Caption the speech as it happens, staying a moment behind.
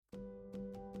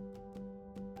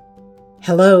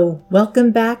Hello,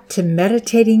 welcome back to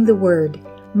Meditating the Word.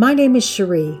 My name is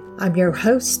Cherie. I'm your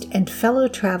host and fellow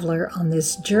traveler on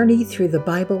this journey through the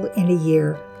Bible in a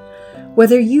year.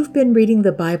 Whether you've been reading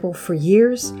the Bible for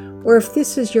years, or if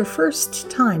this is your first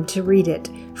time to read it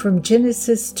from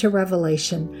Genesis to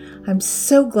Revelation, I'm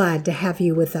so glad to have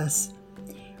you with us.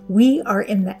 We are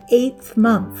in the 8th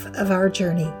month of our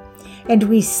journey, and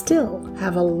we still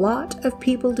have a lot of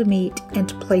people to meet and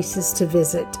places to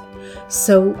visit.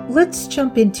 So let's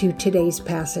jump into today's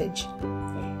passage.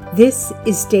 This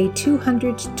is day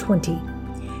 220.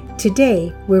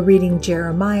 Today we're reading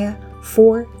Jeremiah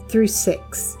 4 through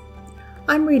 6.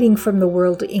 I'm reading from the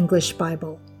World English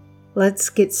Bible. Let's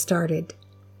get started.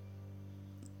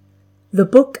 The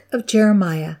Book of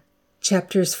Jeremiah,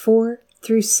 chapters 4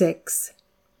 through 6.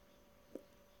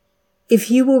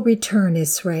 If you will return,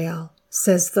 Israel,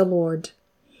 says the Lord,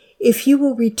 if you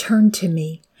will return to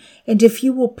me, and if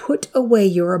you will put away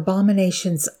your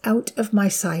abominations out of my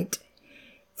sight,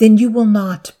 then you will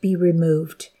not be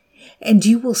removed, and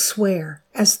you will swear,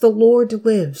 as the Lord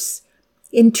lives,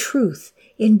 in truth,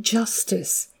 in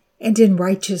justice, and in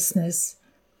righteousness.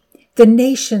 The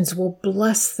nations will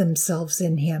bless themselves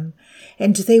in him,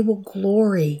 and they will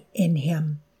glory in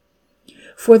him.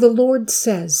 For the Lord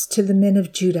says to the men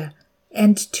of Judah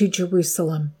and to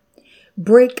Jerusalem,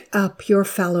 break up your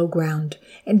fallow ground,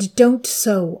 and don't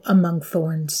sow among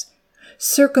thorns.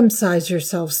 Circumcise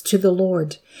yourselves to the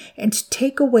Lord, and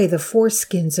take away the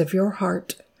foreskins of your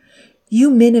heart,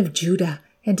 you men of Judah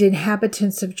and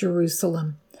inhabitants of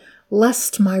Jerusalem,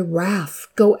 lest my wrath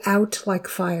go out like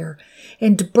fire,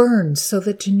 and burn so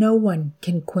that no one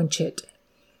can quench it,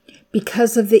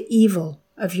 because of the evil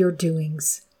of your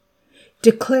doings.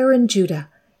 Declare in Judah,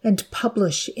 and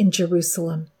publish in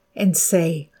Jerusalem, and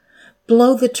say,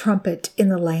 blow the trumpet in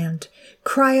the land,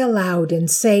 cry aloud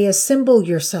and say, assemble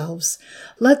yourselves,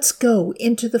 let's go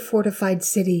into the fortified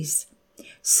cities.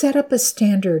 Set up a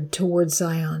standard toward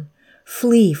Zion,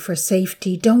 flee for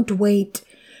safety, don't wait,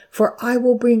 for I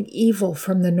will bring evil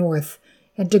from the north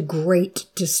and a great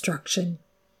destruction.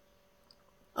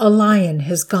 A lion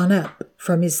has gone up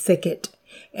from his thicket,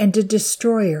 and a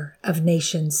destroyer of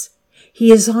nations.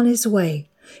 He is on his way,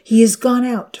 he has gone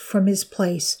out from his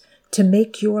place, to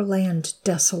make your land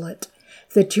desolate,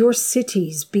 that your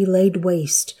cities be laid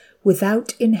waste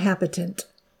without inhabitant.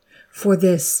 For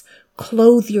this,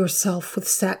 clothe yourself with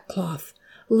sackcloth,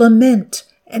 lament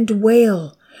and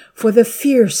wail, for the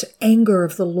fierce anger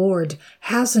of the Lord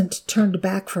hasn't turned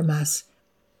back from us.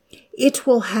 It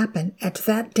will happen at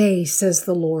that day, says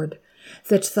the Lord,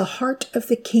 that the heart of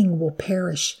the king will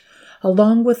perish,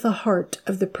 along with the heart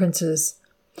of the princes.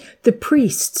 The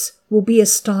priests will be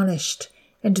astonished,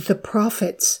 and the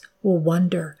prophets will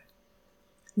wonder.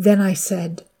 Then I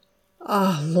said,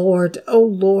 O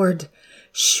Lord,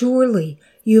 surely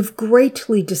you have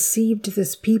greatly deceived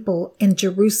this people in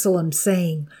Jerusalem,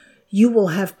 saying, you will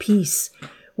have peace,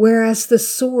 whereas the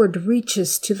sword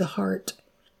reaches to the heart.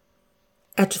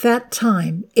 At that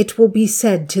time it will be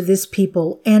said to this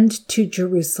people and to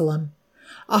Jerusalem,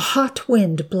 a hot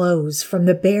wind blows from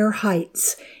the bare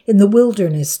heights in the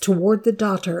wilderness toward the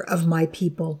daughter of my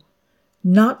people,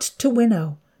 not to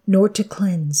winnow, nor to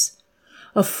cleanse.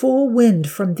 A full wind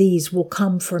from these will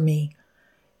come for me.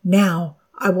 Now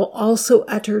I will also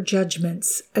utter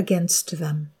judgments against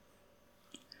them.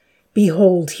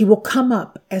 Behold, he will come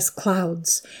up as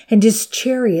clouds, and his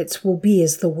chariots will be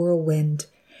as the whirlwind.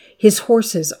 His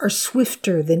horses are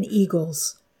swifter than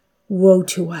eagles. Woe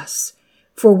to us,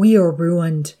 for we are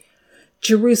ruined.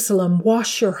 Jerusalem,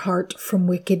 wash your heart from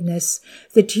wickedness,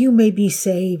 that you may be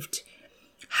saved.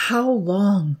 How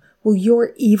long will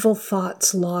your evil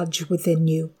thoughts lodge within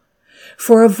you?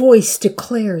 For a voice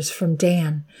declares from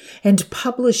Dan, and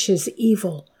publishes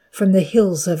evil from the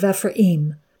hills of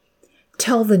Ephraim.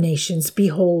 Tell the nations,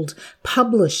 behold,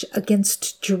 publish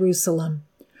against Jerusalem.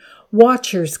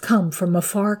 Watchers come from a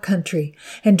far country,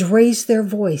 and raise their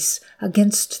voice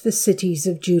against the cities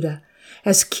of Judah.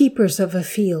 As keepers of a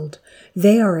field,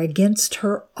 they are against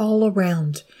her all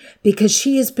around, because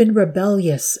she has been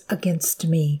rebellious against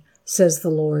me, says the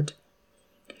Lord.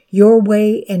 Your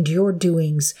way and your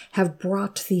doings have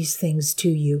brought these things to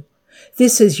you.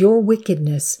 This is your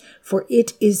wickedness, for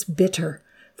it is bitter,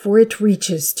 for it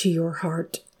reaches to your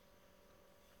heart.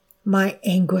 My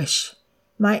anguish,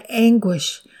 I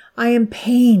am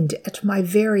pained at my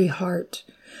very heart.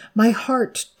 My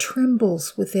heart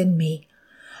trembles within me.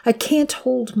 I can't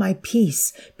hold my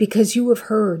peace because you have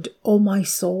heard, O my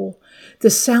soul,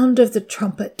 the sound of the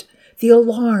trumpet, the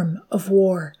alarm of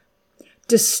war.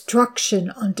 Destruction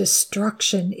on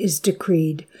destruction is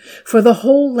decreed, for the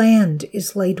whole land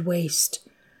is laid waste.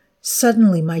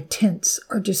 Suddenly my tents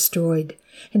are destroyed,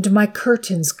 and my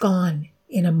curtains gone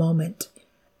in a moment.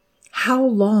 How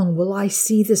long will I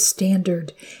see the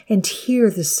standard and hear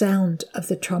the sound of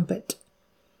the trumpet?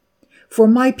 For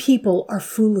my people are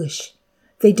foolish.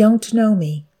 They don't know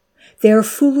me. They are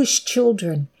foolish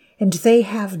children, and they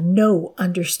have no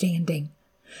understanding.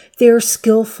 They are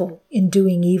skillful in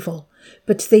doing evil,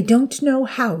 but they don't know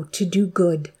how to do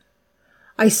good.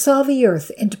 I saw the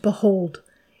earth, and behold,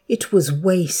 it was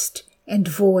waste and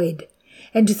void,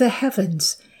 and the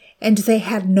heavens, and they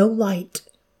had no light.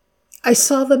 I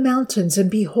saw the mountains, and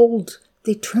behold,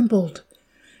 they trembled,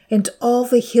 and all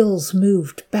the hills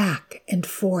moved back and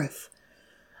forth.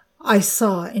 I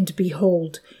saw, and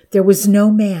behold, there was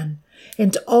no man,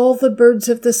 and all the birds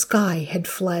of the sky had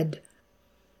fled.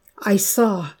 I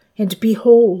saw, and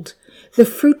behold, the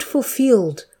fruitful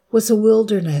field was a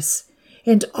wilderness,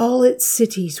 and all its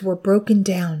cities were broken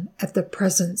down at the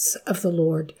presence of the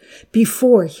Lord,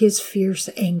 before his fierce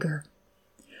anger.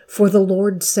 For the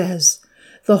Lord says,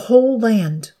 the whole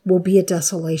land will be a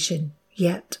desolation,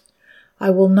 yet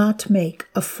I will not make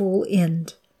a full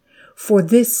end. For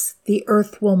this the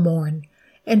earth will mourn,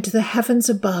 and the heavens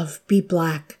above be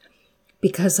black,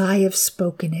 because I have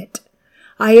spoken it.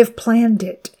 I have planned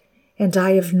it, and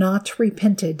I have not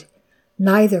repented,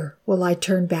 neither will I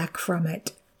turn back from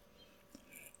it.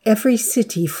 Every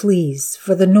city flees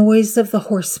for the noise of the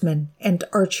horsemen and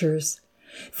archers.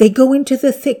 They go into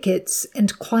the thickets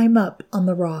and climb up on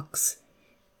the rocks.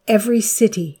 Every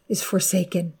city is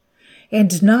forsaken,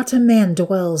 and not a man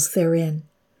dwells therein.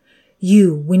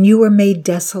 You, when you are made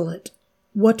desolate,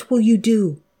 what will you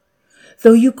do?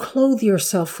 Though you clothe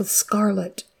yourself with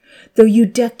scarlet, though you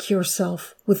deck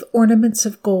yourself with ornaments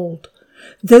of gold,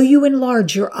 though you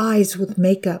enlarge your eyes with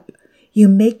makeup, you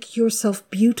make yourself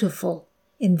beautiful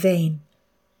in vain.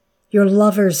 Your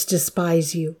lovers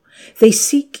despise you. They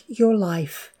seek your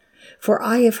life. For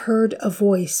I have heard a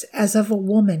voice as of a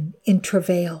woman in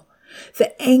travail,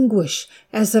 the anguish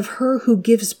as of her who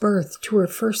gives birth to her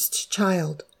first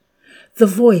child, the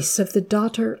voice of the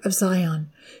daughter of Zion,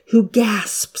 who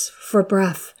gasps for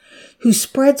breath, who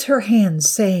spreads her hands,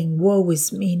 saying, Woe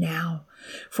is me now,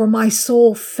 for my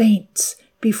soul faints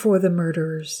before the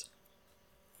murderers.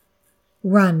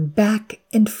 Run back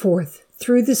and forth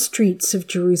through the streets of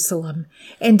Jerusalem,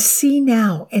 and see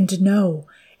now and know,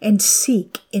 and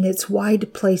seek in its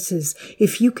wide places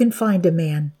if you can find a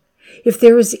man, if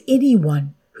there is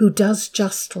anyone who does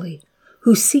justly,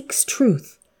 who seeks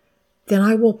truth, then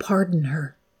I will pardon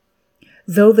her.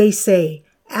 Though they say,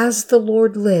 As the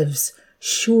Lord lives,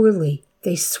 surely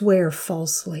they swear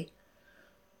falsely.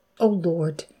 O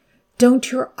Lord,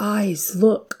 don't your eyes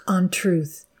look on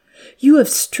truth? You have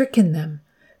stricken them,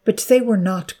 but they were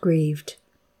not grieved.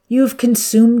 You have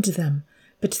consumed them,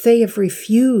 but they have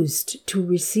refused to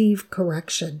receive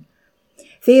correction.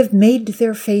 They have made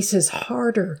their faces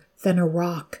harder than a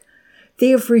rock. They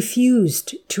have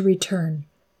refused to return.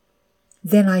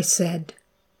 Then I said,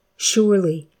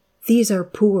 Surely these are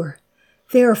poor.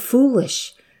 They are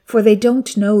foolish, for they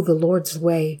don't know the Lord's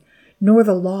way, nor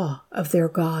the law of their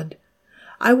God.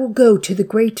 I will go to the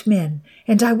great men,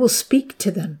 and I will speak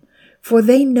to them, for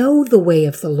they know the way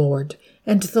of the Lord,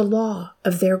 and the law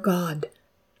of their God.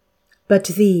 But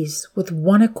these, with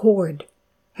one accord,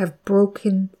 have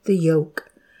broken the yoke,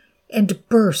 and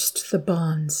burst the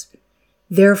bonds.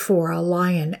 Therefore a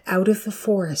lion out of the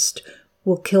forest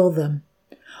will kill them.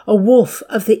 A wolf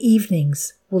of the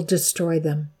evenings will destroy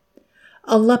them.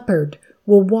 A leopard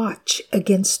will watch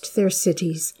against their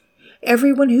cities.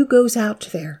 Everyone who goes out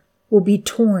there will be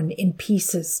torn in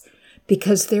pieces,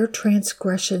 because their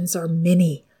transgressions are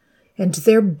many, and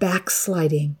their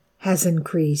backsliding has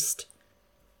increased.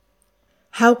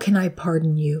 How can I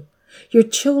pardon you? Your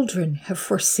children have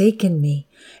forsaken me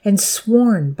and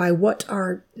sworn by what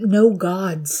are no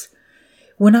gods.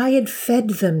 When I had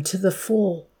fed them to the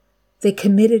full, they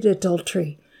committed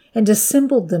adultery and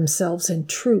assembled themselves in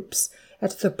troops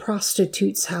at the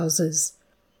prostitutes' houses.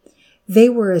 They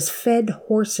were as fed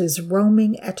horses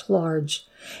roaming at large.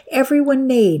 Everyone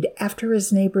neighed after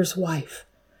his neighbor's wife.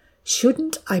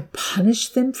 Shouldn't I punish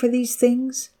them for these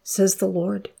things, says the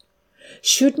Lord?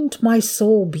 Shouldn't my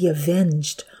soul be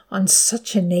avenged on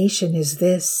such a nation as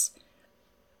this?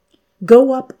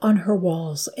 Go up on her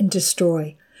walls and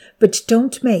destroy, but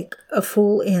don't make a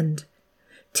full end.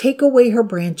 Take away her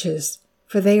branches,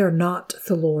 for they are not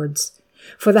the Lord's.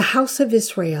 For the house of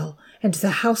Israel and the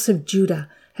house of Judah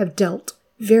have dealt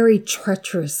very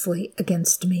treacherously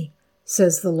against me,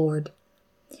 says the Lord.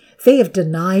 They have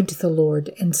denied the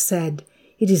Lord and said,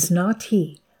 It is not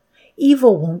he.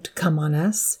 Evil won't come on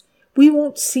us. We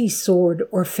won't see sword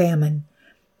or famine.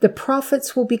 The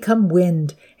prophets will become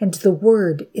wind, and the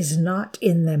word is not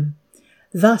in them.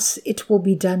 Thus it will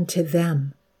be done to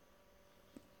them.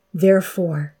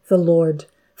 Therefore, the Lord,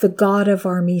 the God of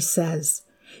armies, says,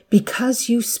 because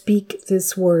you speak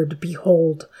this word,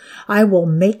 behold, I will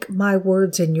make my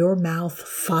words in your mouth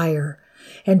fire,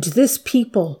 and this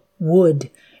people wood,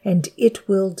 and it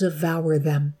will devour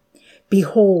them.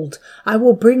 Behold, I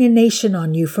will bring a nation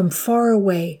on you from far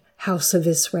away, house of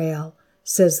Israel,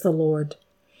 says the Lord.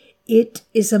 It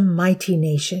is a mighty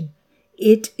nation.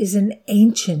 It is an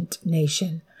ancient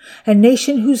nation, a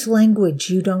nation whose language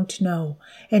you don't know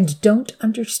and don't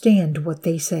understand what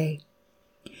they say.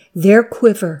 Their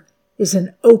quiver is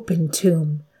an open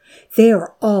tomb. They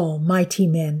are all mighty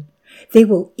men. They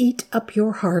will eat up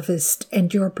your harvest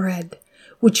and your bread,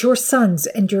 which your sons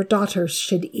and your daughters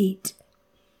should eat.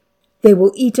 They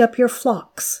will eat up your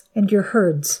flocks and your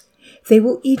herds. They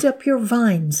will eat up your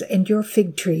vines and your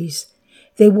fig trees.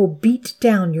 They will beat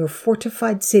down your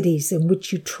fortified cities in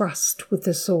which you trust with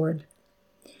the sword.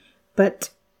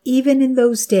 But even in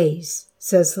those days,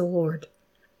 says the Lord,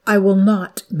 I will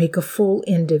not make a full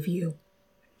end of you.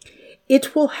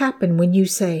 It will happen when you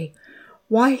say,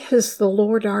 why has the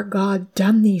Lord our God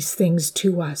done these things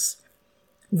to us?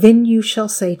 Then you shall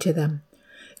say to them,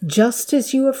 just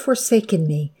as you have forsaken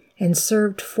me and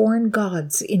served foreign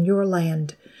gods in your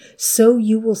land, so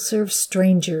you will serve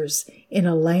strangers in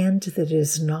a land that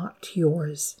is not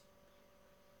yours.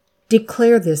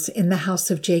 Declare this in the house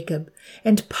of Jacob,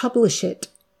 and publish it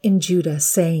in Judah,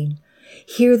 saying,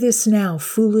 hear this now,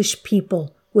 foolish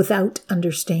people without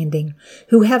understanding,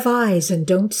 who have eyes and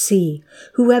don't see,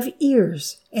 who have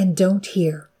ears and don't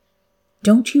hear.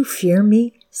 Don't you fear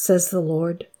me, says the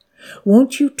Lord?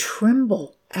 Won't you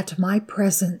tremble at my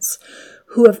presence,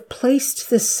 who have placed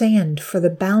the sand for the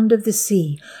bound of the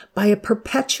sea by a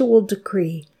perpetual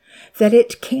decree, that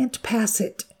it can't pass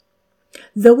it?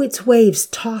 Though its waves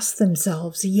toss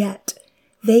themselves, yet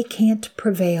they can't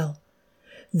prevail.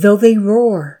 Though they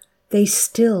roar, they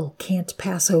still can't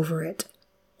pass over it.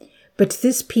 But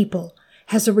this people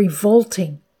has a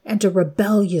revolting and a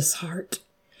rebellious heart.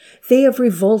 They have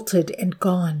revolted and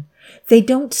gone. They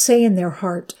don't say in their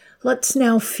heart, let's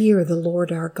now fear the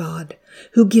Lord our God,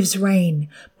 who gives rain,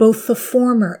 both the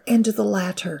former and the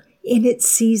latter, in its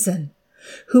season,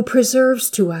 who preserves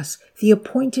to us the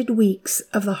appointed weeks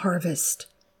of the harvest.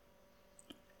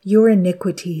 Your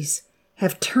iniquities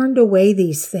have turned away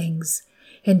these things,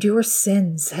 and your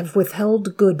sins have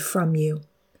withheld good from you.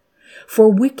 For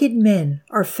wicked men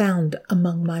are found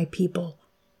among my people.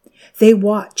 They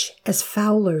watch as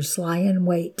fowlers lie in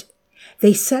wait.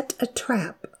 They set a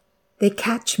trap. They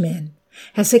catch men.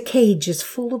 As a cage is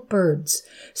full of birds,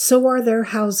 so are their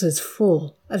houses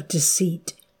full of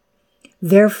deceit.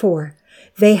 Therefore,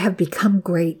 they have become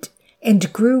great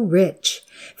and grew rich.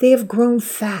 They have grown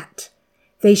fat.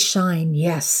 They shine,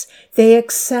 yes, they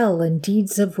excel in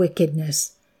deeds of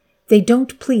wickedness. They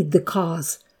don't plead the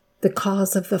cause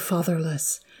of the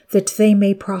fatherless, that they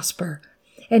may prosper,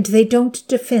 and they don't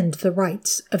defend the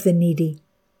rights of the needy.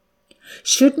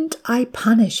 Shouldn't I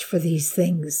punish for these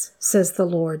things, says the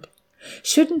Lord?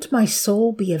 Shouldn't my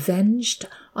soul be avenged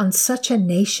on such a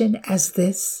nation as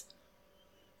this?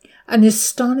 An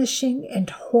astonishing and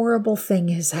horrible thing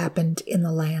has happened in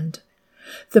the land.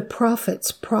 The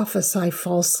prophets prophesy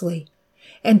falsely,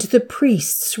 and the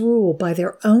priests rule by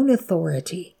their own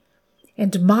authority,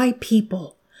 and my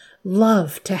people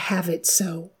love to have it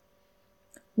so.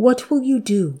 What will you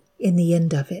do in the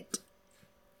end of it?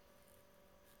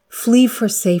 Flee for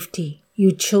safety,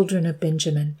 you children of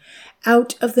Benjamin,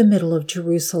 out of the middle of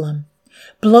Jerusalem.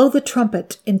 Blow the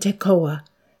trumpet in Tekoa,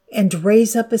 and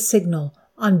raise up a signal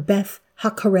on Beth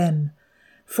Hakerem,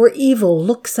 for evil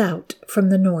looks out from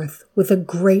the north with a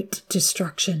great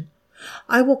destruction.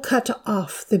 I will cut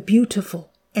off the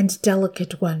beautiful and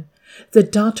delicate one, the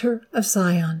daughter of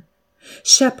Zion.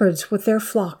 Shepherds with their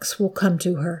flocks will come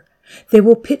to her. They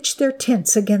will pitch their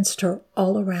tents against her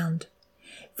all around.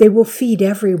 They will feed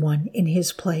everyone in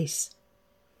his place.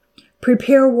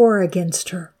 Prepare war against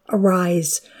her.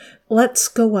 Arise. Let's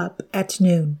go up at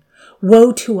noon.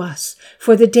 Woe to us,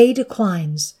 for the day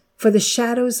declines, for the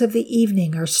shadows of the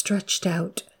evening are stretched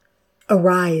out.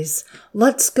 Arise.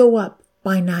 Let's go up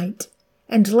by night,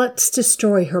 and let's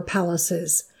destroy her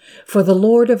palaces. For the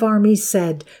Lord of armies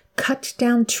said, cut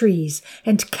down trees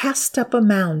and cast up a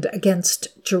mound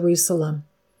against Jerusalem.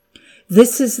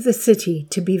 This is the city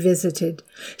to be visited.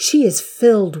 She is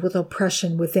filled with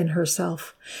oppression within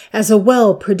herself. As a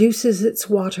well produces its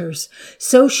waters,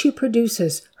 so she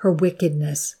produces her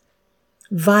wickedness.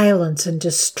 Violence and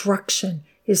destruction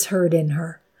is heard in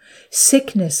her.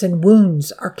 Sickness and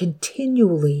wounds are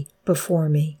continually before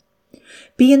me.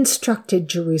 Be instructed,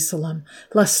 Jerusalem,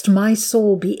 lest my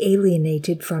soul be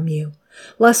alienated from you,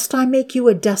 lest I make you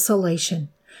a desolation,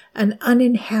 an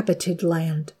uninhabited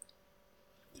land.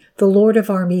 The Lord of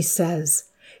armies says,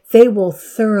 they will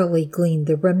thoroughly glean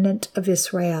the remnant of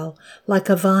Israel like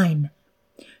a vine.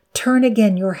 Turn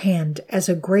again your hand as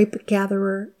a grape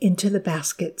gatherer into the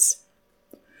baskets.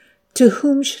 To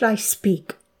whom should I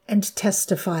speak and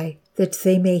testify that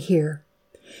they may hear?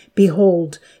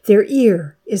 Behold, their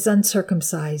ear is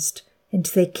uncircumcised, and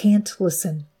they can't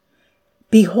listen.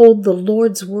 Behold, the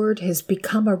Lord's word has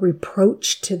become a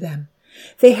reproach to them.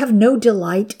 They have no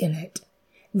delight in it.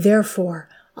 Therefore,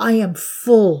 I am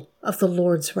full of the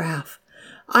Lord's wrath.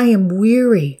 I am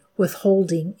weary with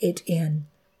holding it in.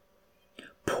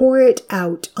 Pour it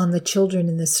out on the children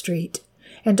in the street,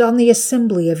 and on the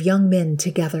assembly of young men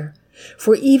together.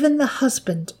 For even the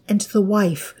husband and the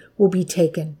wife will be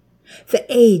taken, the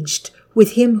aged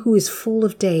with him who is full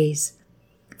of days.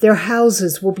 Their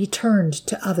houses will be turned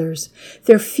to others,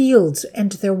 their fields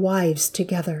and their wives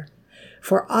together.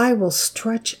 For I will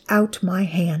stretch out my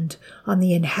hand on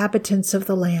the inhabitants of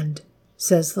the land,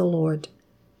 says the Lord.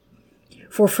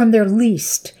 For from their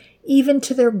least even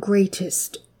to their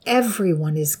greatest,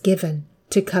 everyone is given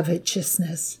to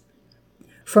covetousness.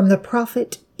 From the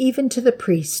prophet even to the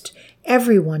priest,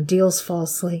 everyone deals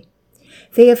falsely.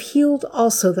 They have healed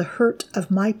also the hurt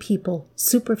of my people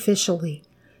superficially,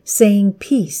 saying,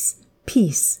 peace,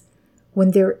 peace,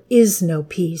 when there is no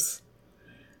peace.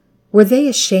 Were they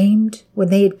ashamed when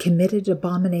they had committed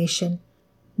abomination?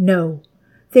 No,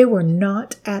 they were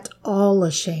not at all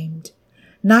ashamed,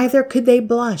 neither could they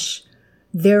blush.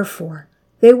 Therefore,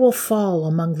 they will fall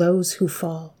among those who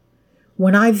fall.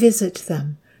 When I visit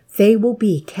them, they will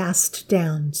be cast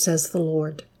down, says the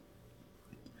Lord.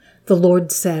 The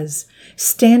Lord says,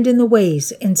 stand in the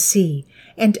ways and see,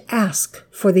 and ask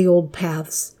for the old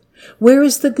paths. Where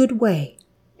is the good way?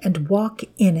 And walk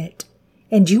in it,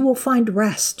 and you will find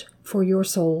rest for your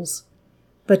souls.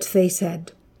 But they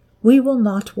said, we will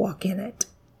not walk in it.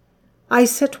 I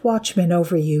set watchmen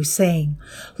over you, saying,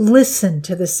 listen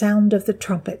to the sound of the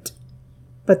trumpet.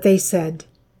 But they said,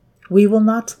 we will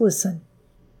not listen.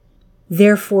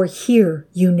 Therefore hear,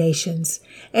 you nations,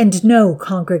 and know,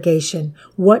 congregation,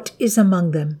 what is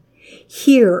among them.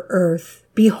 Hear, earth,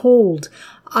 behold,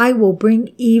 I will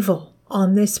bring evil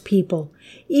on this people,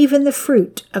 even the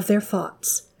fruit of their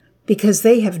thoughts, because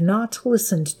they have not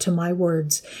listened to my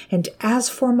words, and as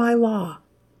for my law,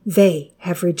 they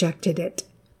have rejected it.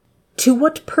 To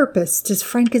what purpose does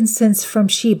frankincense from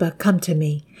Sheba come to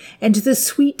me, and the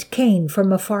sweet cane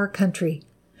from a far country?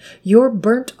 Your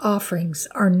burnt offerings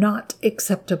are not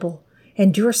acceptable,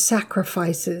 and your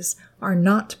sacrifices are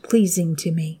not pleasing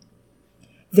to me.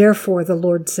 Therefore the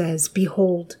Lord says,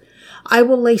 behold, I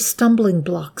will lay stumbling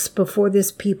blocks before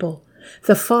this people.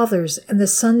 The fathers and the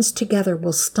sons together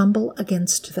will stumble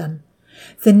against them.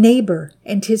 The neighbor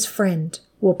and his friend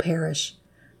will perish.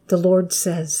 The Lord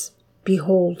says,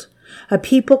 behold, a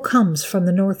people comes from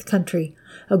the north country.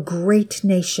 A great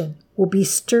nation will be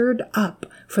stirred up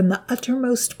from the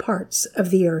uttermost parts of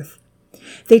the earth.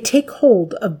 They take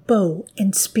hold of bow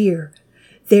and spear.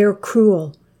 They are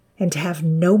cruel and have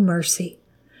no mercy.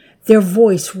 Their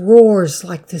voice roars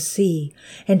like the sea,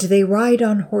 and they ride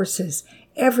on horses,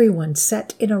 everyone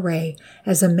set in array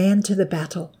as a man to the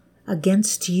battle,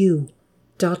 against you,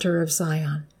 daughter of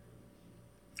Zion.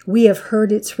 We have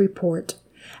heard its report.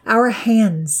 Our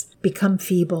hands become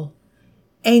feeble.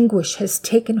 Anguish has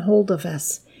taken hold of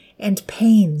us, and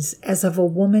pains as of a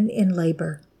woman in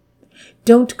labor.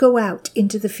 Don't go out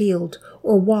into the field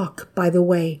or walk by the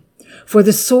way, for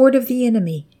the sword of the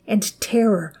enemy and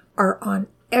terror are on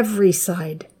every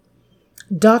side.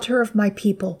 Daughter of my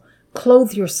people,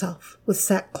 clothe yourself with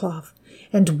sackcloth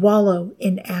and wallow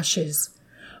in ashes.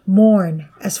 Mourn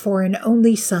as for an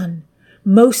only son,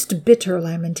 most bitter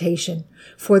lamentation,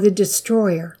 for the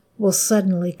destroyer will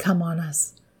suddenly come on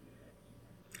us.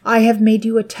 I have made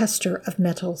you a tester of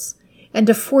metals and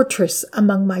a fortress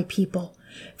among my people,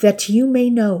 that you may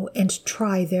know and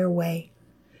try their way.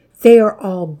 They are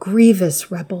all grievous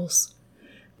rebels,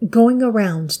 going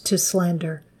around to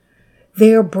slander.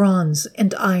 They are bronze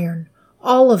and iron.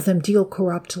 All of them deal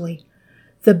corruptly.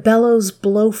 The bellows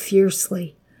blow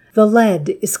fiercely. The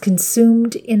lead is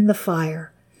consumed in the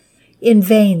fire. In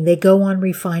vain they go on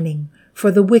refining, for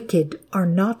the wicked are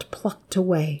not plucked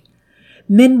away.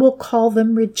 Men will call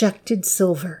them rejected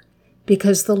silver,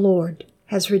 because the Lord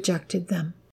has rejected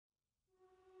them.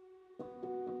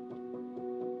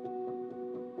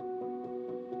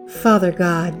 Father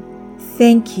God,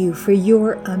 Thank you for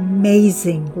your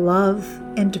amazing love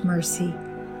and mercy.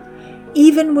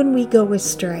 Even when we go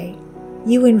astray,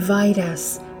 you invite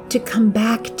us to come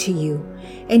back to you,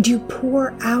 and you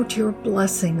pour out your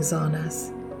blessings on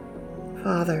us.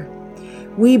 Father,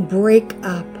 we break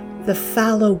up the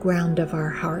fallow ground of our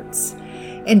hearts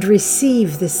and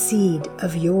receive the seed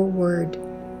of your word.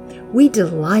 We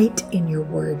delight in your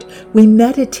word. We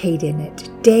meditate in it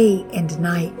day and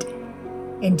night,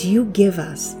 and you give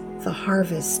us the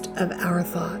harvest of our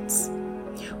thoughts.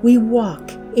 We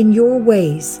walk in your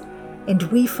ways, and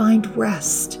we find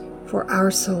rest for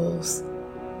our souls.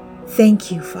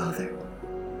 Thank you, Father.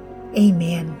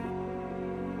 Amen.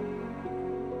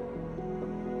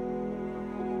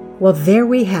 Well, there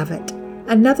we have it,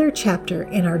 another chapter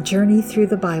in our journey through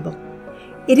the Bible.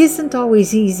 It isn't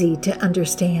always easy to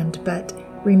understand, but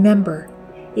remember,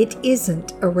 it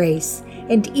isn't a race,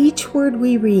 and each word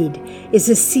we read is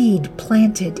a seed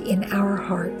planted in our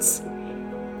hearts.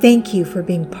 Thank you for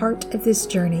being part of this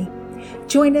journey.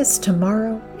 Join us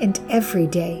tomorrow and every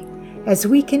day as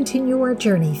we continue our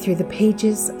journey through the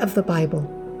pages of the Bible.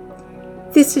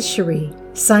 This is Cherie,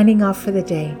 signing off for the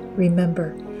day.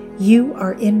 Remember, you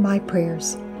are in my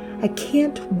prayers. I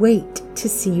can't wait to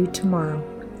see you tomorrow.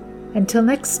 Until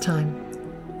next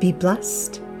time, be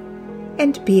blessed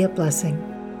and be a blessing.